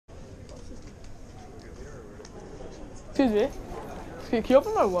Excuse me. Can you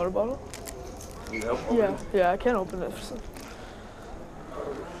open my water bottle? Yeah, yeah, I can't open it.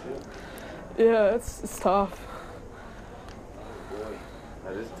 Yeah, it's tough. Boy,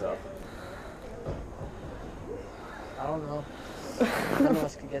 that is tough. I don't know. None of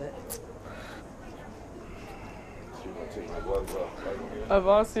us could get it. Take my gloves off. I've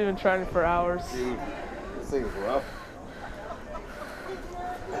honestly been trying for hours. Dude, this thing is rough.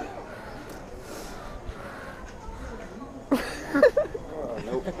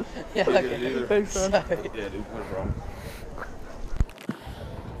 Nope. Yeah, okay. Thanks, man. Yeah, dude, no problem.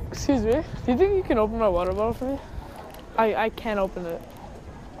 Excuse me. Do you think you can open my water bottle for me? I can't open it.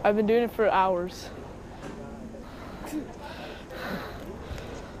 I've been doing it for hours.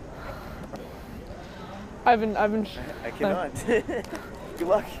 I've been. I cannot. Good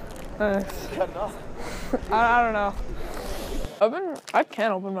luck. Thanks. Cutting off. I don't know. I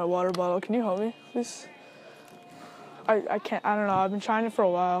can't open my water bottle. Can you help me, please? I can't. I don't know. I've been trying it for a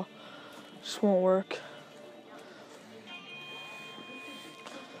while. Just won't work.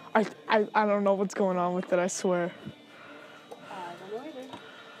 I don't know what's going on with it. I swear.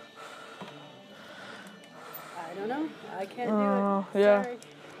 I don't know. I can't do it. Yeah. Sorry.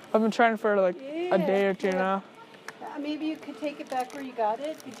 I've been trying for like a day or two now. Maybe you could take it back where you got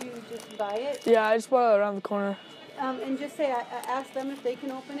it. Could you just buy it? Yeah, I just bought it around the corner. And just say, I ask them if they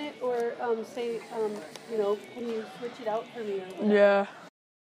can open it, or say, you know, can you switch it out for me? Or whatever. Yeah.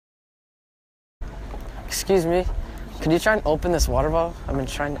 Excuse me. Could you try and open this water bottle? I've been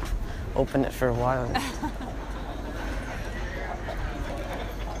trying to open it for a while.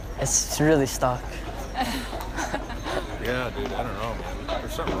 It's really stuck. Yeah, dude, I don't know, man.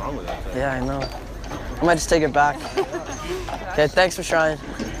 There's something wrong with that thing. Yeah, I know. I might just take it back. Okay, thanks for trying.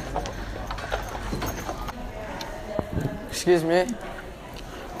 Excuse me.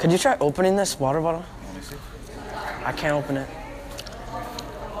 Could you try opening this water bottle? Let me see. I can't open it.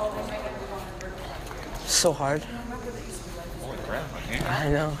 It's so hard. Holy crap, I can't. I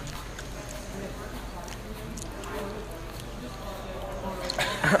know.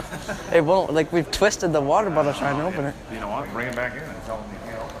 It won't, like, we've twisted the water bottle trying to open it. You know what? Bring it back in and tell them you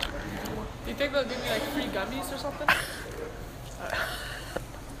can't open it. Do you think they'll give me like free gummies or something?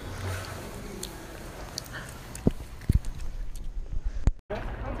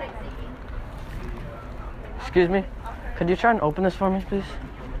 Excuse me. Could you try and open this for me, please?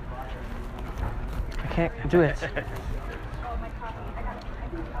 I can't do it.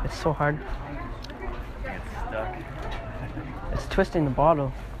 It's so hard. It's stuck. It's twisting the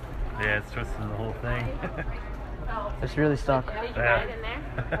bottle. Yeah, it's twisting the whole thing. It's really stuck. Did you buy it in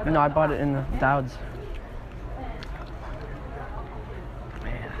there? No, I bought it in the Dowds.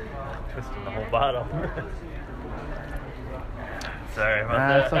 Man, twisting the whole bottle. Sorry about Nah,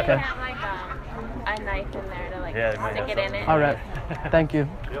 that. it's They okay. have like a knife in there to like Yeah, they might stick have it in it. All right. Thank you.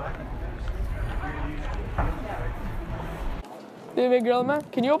 Hey, big girl, man.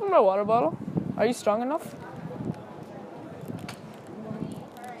 Can you open my water bottle? Are you strong enough?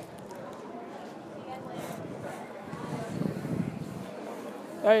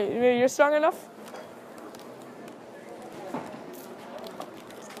 Hey, you're strong enough?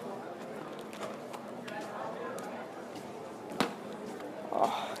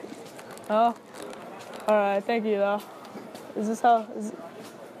 Oh. All right. Thank you, though. Is this how?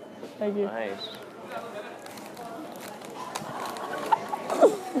 Thank you. Nice.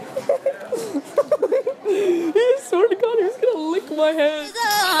 I swear to God, he was gonna lick my hand.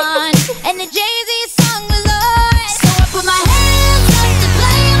 And the J's